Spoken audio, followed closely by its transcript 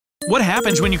What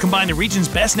happens when you combine the region's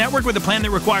best network with a plan that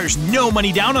requires no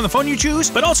money down on the phone you choose,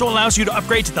 but also allows you to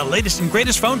upgrade to the latest and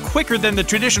greatest phone quicker than the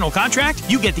traditional contract?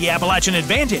 You get the Appalachian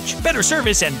Advantage. Better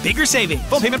service and bigger savings.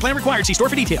 Full payment plan required. See store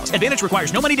for details. Advantage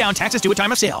requires no money down. Taxes due at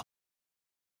time of sale.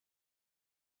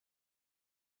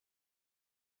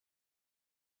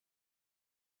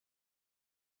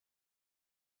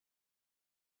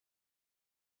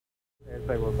 As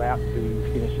they were about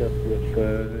to finish up with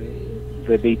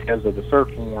the details of the search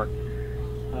warrant,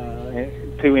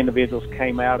 two individuals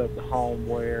came out of the home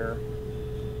where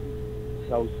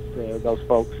those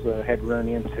folks had run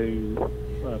into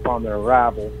upon their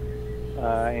arrival,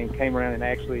 and came around and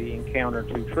actually encountered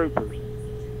two troopers.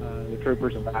 The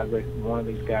troopers advised that one of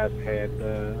these guys had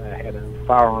a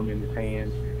firearm in his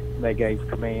hand. They gave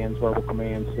verbal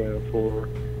commands for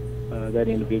that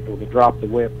individual to drop the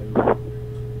weapon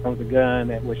on the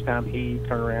gun, at which time he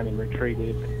turned around and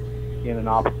retreated in an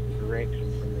opposite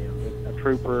direction from them. A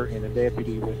trooper and a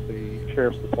deputy with the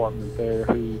sheriff's department there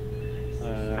who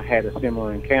had a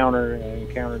similar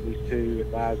encountered these two,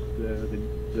 advised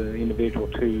the individual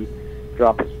to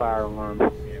drop his firearm,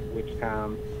 at which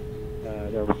time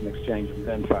there was an exchange of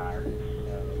gunfire.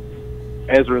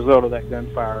 As a result of that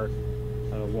gunfire,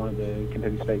 one of the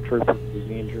Kentucky State troopers was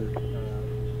injured,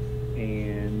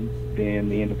 and then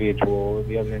the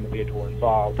other individual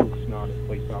involved, who was not a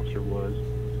police officer, was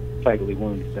fatally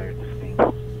wounded there at the scene.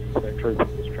 That trooper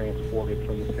was transported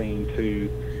from the scene to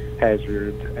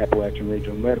Hazard Appalachian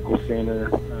Regional Medical Center,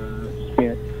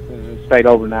 stayed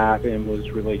overnight, and was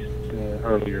released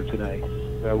earlier today.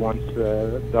 Once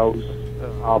those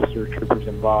troopers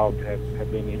involved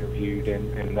have been interviewed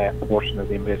and that portion of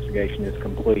the investigation is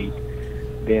complete,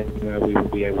 then we will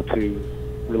be able to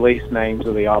release names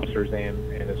of the officers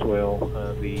and as well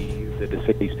the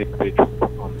deceased individual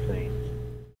on the scene.